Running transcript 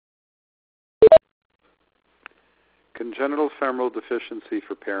Congenital Femoral Deficiency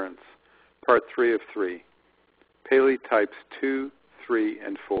for Parents, Part 3 of 3, Paley Types 2, 3,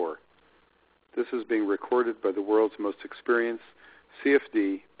 and 4. This is being recorded by the world's most experienced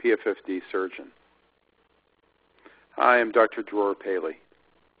CFD PFFD surgeon. Hi, I'm Dr. Dror Paley.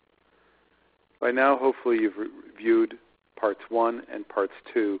 By now, hopefully you've reviewed Parts 1 and Parts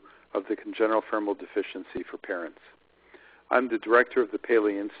 2 of the Congenital Femoral Deficiency for Parents. I'm the director of the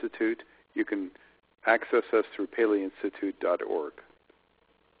Paley Institute. You can access us through paleyinstitute.org.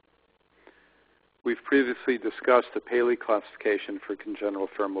 We've previously discussed the Paley classification for congenital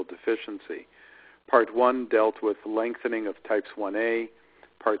femoral deficiency. Part 1 dealt with lengthening of types 1A,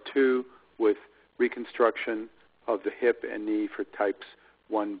 Part 2 with reconstruction of the hip and knee for types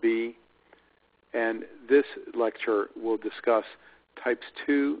 1B, and this lecture will discuss types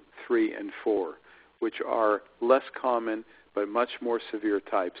 2, 3, and 4, which are less common but much more severe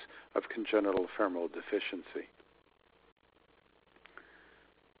types of congenital femoral deficiency.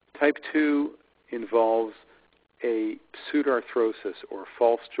 Type 2 involves a pseudarthrosis or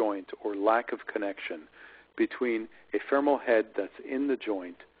false joint or lack of connection between a femoral head that's in the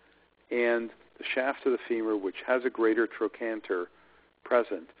joint and the shaft of the femur, which has a greater trochanter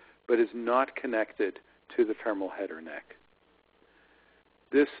present but is not connected to the femoral head or neck.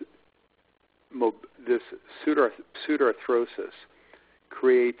 This pseudarthrosis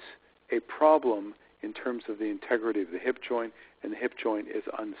creates a problem in terms of the integrity of the hip joint, and the hip joint is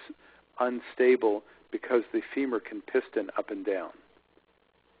unstable because the femur can piston up and down.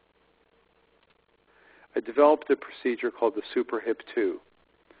 I developed a procedure called the Super Hip 2.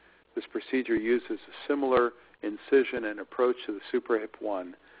 This procedure uses a similar incision and approach to the Super Hip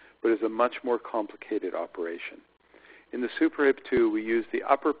 1, but is a much more complicated operation. In the Super Hip 2, we use the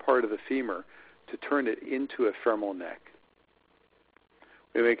upper part of the femur to turn it into a femoral neck.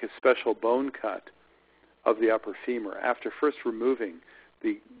 We make a special bone cut of the upper femur after first removing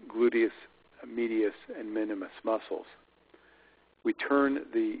the gluteus medius and minimus muscles. We turn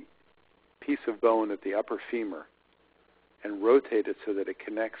the piece of bone at the upper femur and rotate it so that it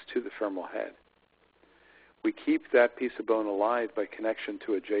connects to the femoral head. We keep that piece of bone alive by connection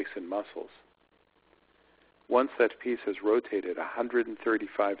to adjacent muscles. Once that piece has rotated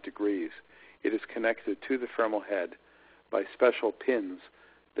 135 degrees, it is connected to the femoral head by special pins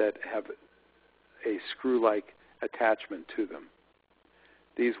that have a screw-like attachment to them.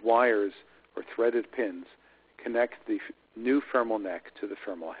 These wires, or threaded pins, connect the new femoral neck to the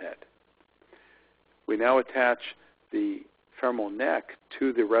femoral head. We now attach the femoral neck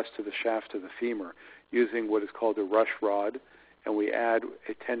to the rest of the shaft of the femur using what is called a rush rod, and we add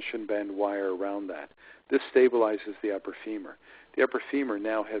a tension band wire around that. This stabilizes the upper femur. The upper femur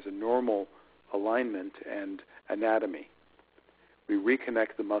now has a normal alignment and anatomy. We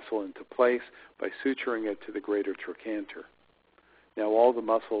reconnect the muscle into place by suturing it to the greater trochanter. Now all the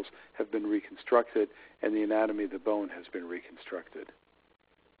muscles have been reconstructed and the anatomy of the bone has been reconstructed.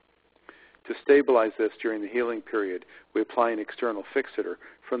 To stabilize this during the healing period, we apply an external fixator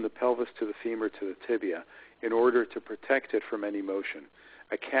from the pelvis to the femur to the tibia in order to protect it from any motion.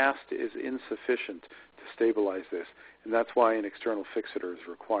 A cast is insufficient to stabilize this, and that's why an external fixator is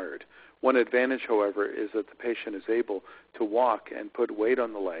required. One advantage, however, is that the patient is able to walk and put weight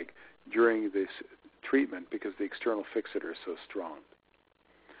on the leg during this treatment because the external fixator is so strong.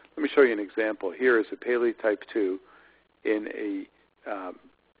 Let me show you an example. Here is a Paley type 2 in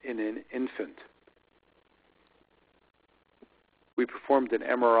an infant. We performed an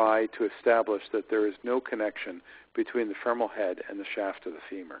MRI to establish that there is no connection between the femoral head and the shaft of the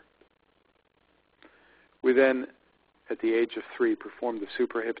femur. We then, at the age of 3, performed the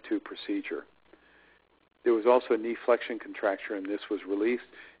Super Hip 2 procedure. There was also a knee flexion contracture, and this was released,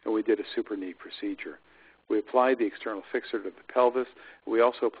 and we did a super knee procedure. We applied the external fixator to the pelvis, and we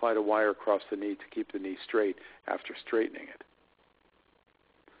also applied a wire across the knee to keep the knee straight after straightening it.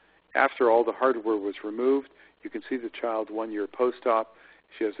 After all the hardware was removed, you can see the child 1 year post-op.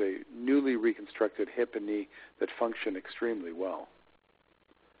 She has a newly reconstructed hip and knee that function extremely well.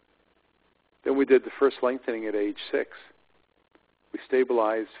 Then we did the first lengthening at age 6. We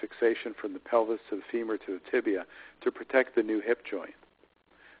stabilized fixation from the pelvis to the femur to the tibia to protect the new hip joint.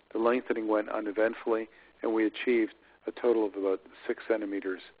 The lengthening went uneventfully, and we achieved a total of about 6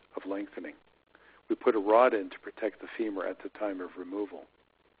 centimeters of lengthening. We put a rod in to protect the femur at the time of removal.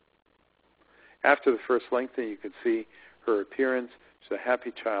 After the first lengthening, you can see her appearance. She's a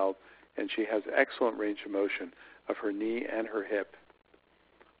happy child, and she has excellent range of motion of her knee and her hip.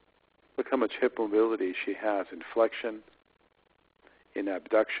 Look how much hip mobility she has in flexion, in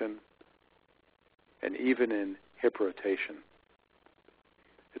abduction, and even in hip rotation.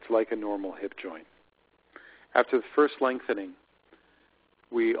 It's like a normal hip joint. After the first lengthening,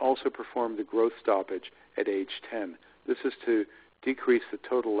 we also performed the growth stoppage at age 10. This is to decrease the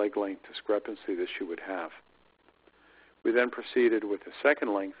total leg length discrepancy that she would have. We then proceeded with the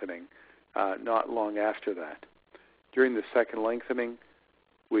second lengthening not long after that. During the second lengthening,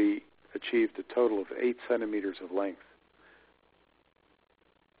 we achieved a total of 8 centimeters of length.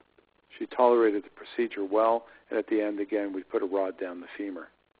 She tolerated the procedure well, and at the end, again, we put a rod down the femur.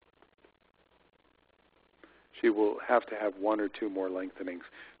 She will have to have 1 or 2 more lengthenings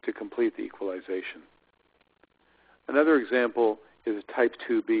to complete the equalization. Another example is a type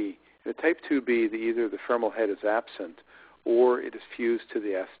 2B. In a type 2B, either the femoral head is absent or it is fused to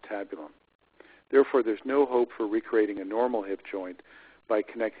the acetabulum. Therefore, there's no hope for recreating a normal hip joint by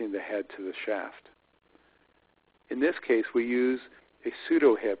connecting the head to the shaft. In this case, we use a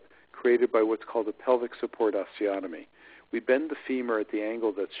pseudo-hip created by what's called a pelvic support osteotomy. We bend the femur at the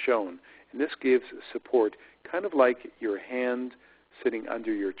angle that's shown, and this gives support kind of like your hand sitting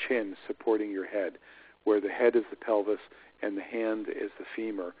under your chin supporting your head, where the head is the pelvis and the hand is the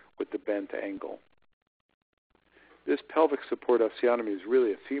femur with the bent angle. This pelvic support osteotomy is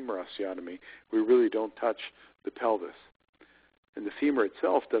really a femur osteotomy. We really don't touch the pelvis. And the femur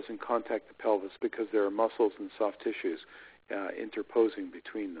itself doesn't contact the pelvis because there are muscles and soft tissues interposing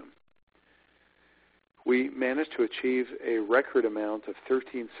between them. We managed to achieve a record amount of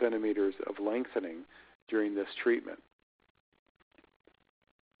 13 centimeters of lengthening during this treatment.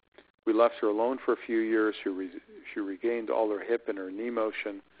 We left her alone for a few years. She regained all her hip and her knee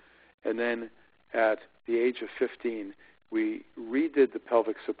motion. And then at the age of 15, we redid the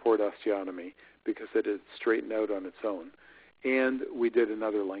pelvic support osteotomy because it had straightened out on its own. And we did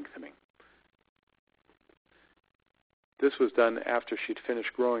another lengthening. This was done after she'd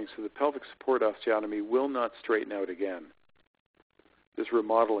finished growing, so the pelvic support osteotomy will not straighten out again. This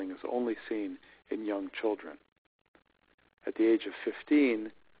remodeling is only seen in young children. At the age of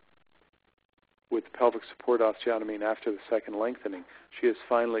 15, with the pelvic support osteotomy and after the second lengthening, she has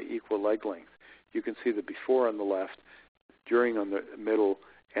finally equal leg length. You can see the before on the left, during on the middle,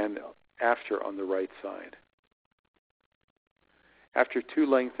 and after on the right side. After 2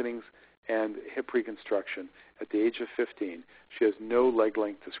 lengthenings and hip reconstruction, at the age of 15, she has no leg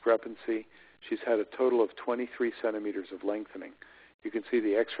length discrepancy. She's had a total of 23 centimeters of lengthening. You can see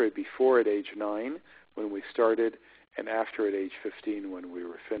the x-ray before at age 9 when we started and after at age 15 when we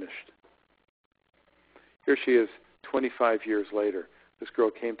were finished. Here she is 25 years later. This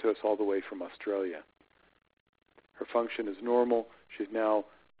girl came to us all the way from Australia. Her function is normal. She's now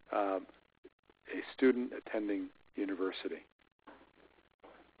a student attending university.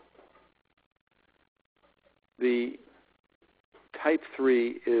 The type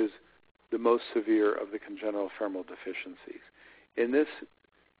 3 is the most severe of the congenital femoral deficiencies. In this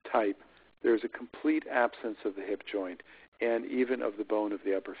type, there's a complete absence of the hip joint and even of the bone of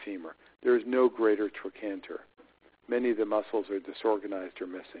the upper femur. There is no greater trochanter. Many of the muscles are disorganized or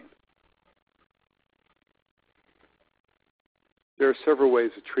missing. There are several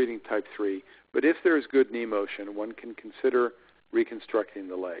ways of treating type 3, but if there is good knee motion, one can consider reconstructing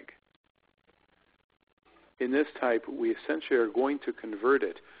the leg. In this type, we essentially are going to convert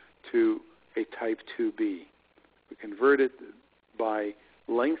it to a type 2B. We convert it by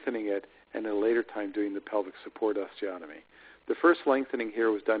lengthening it and at a later time doing the pelvic support osteotomy. The first lengthening here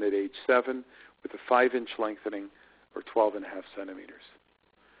was done at age 7 with a 5-inch lengthening or 12.5 centimeters.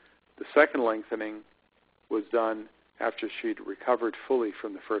 The second lengthening was done after she'd recovered fully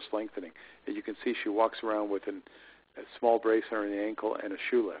from the first lengthening. As you can see, she walks around with a small brace on the ankle and a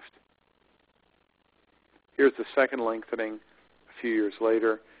shoe lift. Here's the second lengthening a few years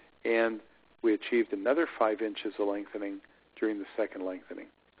later, and we achieved another 5 inches of lengthening during the second lengthening.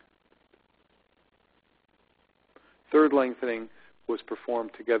 Third lengthening was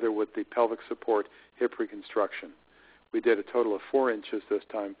performed together with the pelvic support hip reconstruction. We did a total of 4 inches this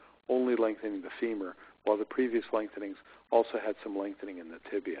time, only lengthening the femur, while the previous lengthenings also had some lengthening in the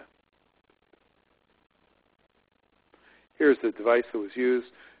tibia. Here's the device that was used,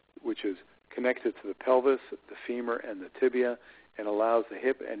 which is connected to the pelvis, the femur, and the tibia, and allows the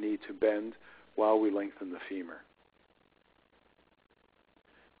hip and knee to bend while we lengthen the femur.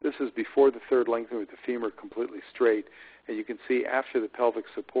 This is before the third lengthening with the femur completely straight, and you can see after the pelvic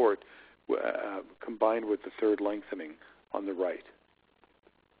support combined with the third lengthening on the right.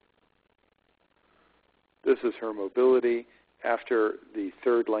 This is her mobility. After the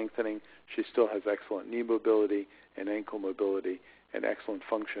third lengthening, she still has excellent knee mobility and ankle mobility and excellent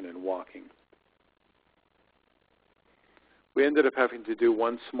function in walking. We ended up having to do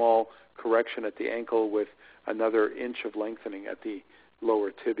one small correction at the ankle with another inch of lengthening at the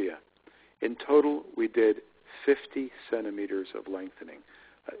lower tibia. In total, we did 50 centimeters of lengthening.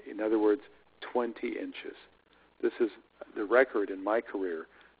 In other words, 20 inches. This is the record in my career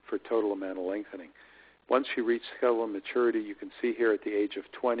for total amount of lengthening. Once she reached skeletal maturity, you can see here at the age of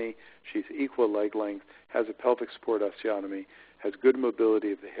 20, she's equal leg length, has a pelvic support osteotomy, has good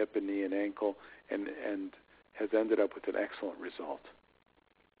mobility of the hip and knee and ankle, and has ended up with an excellent result.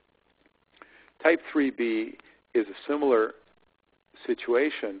 Type 3B is a similar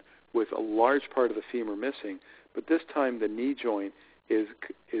situation with a large part of the femur missing, but this time the knee joint is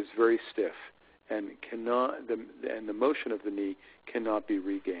very stiff and the motion of the knee cannot be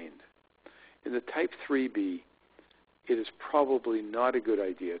regained. In the type 3B, it is probably not a good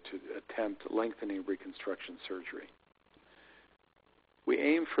idea to attempt lengthening reconstruction surgery. We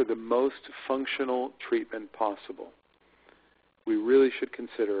aim for the most functional treatment possible. We really should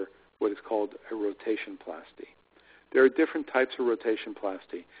consider what is called a rotationplasty. There are different types of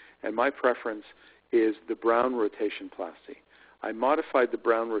rotationplasty, and my preference is the Brown rotationplasty. I modified the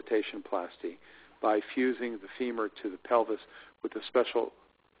Brown rotationplasty by fusing the femur to the pelvis with a special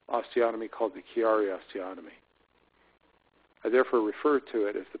osteotomy called the Chiari osteotomy. I therefore refer to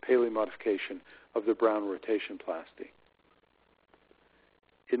it as the Paley modification of the Brown rotationplasty.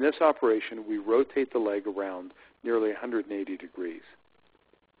 In this operation, we rotate the leg around nearly 180 degrees.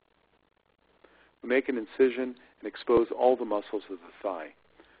 We make an incision and expose all the muscles of the thigh.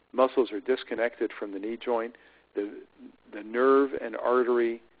 Muscles are disconnected from the knee joint. The nerve and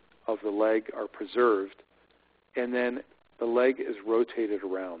artery of the leg are preserved, and then the leg is rotated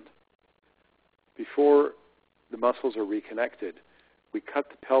around. Before the muscles are reconnected, we cut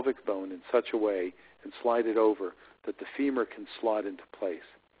the pelvic bone in such a way and slide it over that the femur can slot into place.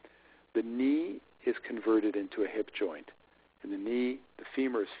 The knee is converted into a hip joint. In the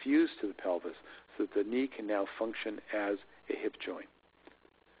femur is fused to the pelvis so that the knee can now function as a hip joint.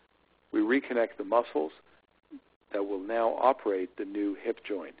 We reconnect the muscles that will now operate the new hip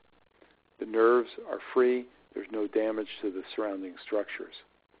joint. The nerves are free. There's no damage to the surrounding structures.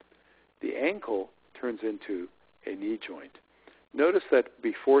 The ankle turns into a knee joint. Notice that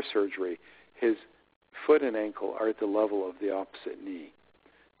before surgery, his foot and ankle are at the level of the opposite knee.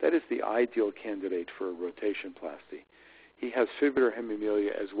 That is the ideal candidate for a rotationplasty. He has fibular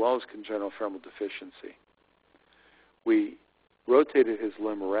hemimelia as well as congenital femoral deficiency. We rotated his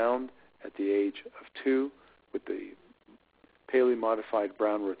limb around at the age of 2 with the Paley modified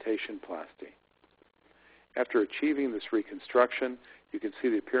Brown rotationplasty. After achieving this reconstruction, you can see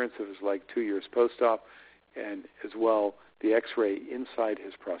the appearance of his leg 2 years post-op and as well the x-ray inside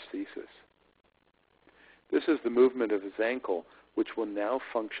his prosthesis. This is the movement of his ankle, which will now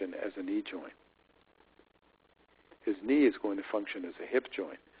function as a knee joint. His knee is going to function as a hip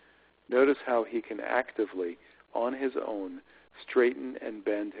joint. Notice how he can actively, on his own, straighten and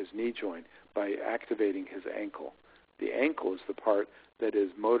bend his knee joint by activating his ankle. The ankle is the part that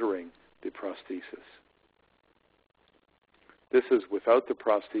is motoring the prosthesis. This is without the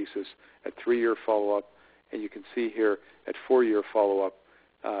prosthesis at 3-year follow-up, and you can see here at 4-year follow-up,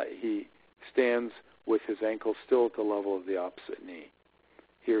 he stands with his ankle still at the level of the opposite knee.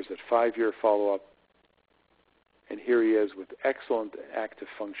 Here's at 5-year follow-up, and here he is with excellent active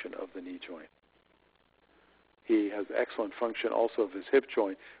function of the knee joint. He has excellent function also of his hip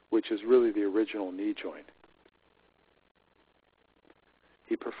joint, which is really the original knee joint.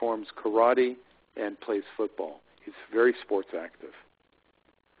 He performs karate and plays football. He's very sports active.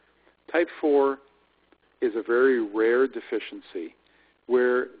 Type 4 is a very rare deficiency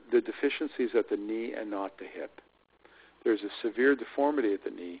where the deficiency is at the knee and not the hip. There's a severe deformity at the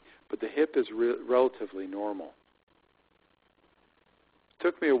knee, but the hip is relatively normal. It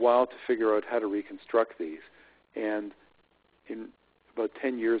took me a while to figure out how to reconstruct these, and about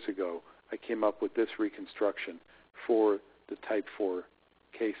 10 years ago, I came up with this reconstruction for the type 4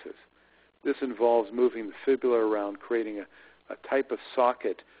 cases. This involves moving the fibula around, creating a type of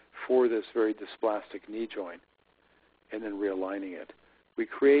socket for this very dysplastic knee joint, and then realigning it. We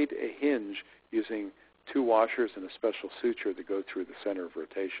create a hinge using 2 washers and a special suture to go through the center of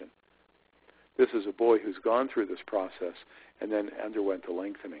rotation. This is a boy who's gone through this process and then underwent the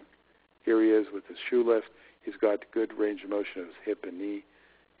lengthening. Here he is with his shoe lift. He's got good range of motion of his hip and knee,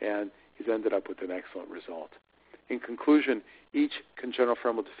 and he's ended up with an excellent result. In conclusion, each congenital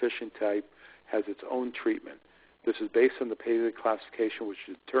femoral deficiency type has its own treatment. This is based on the Paley classification, which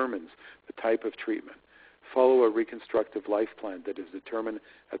determines the type of treatment. Follow a reconstructive life plan that is determined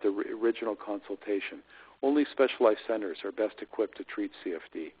at the original consultation. Only specialized centers are best equipped to treat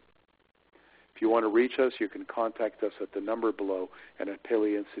CFD. If you want to reach us, you can contact us at the number below and at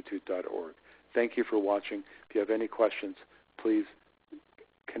paleyinstitute.org. Thank you for watching. If you have any questions, please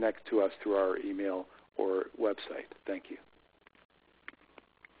connect to us through our email or website. Thank you.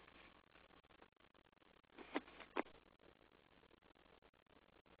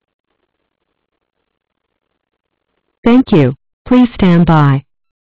 Thank you. Please stand by.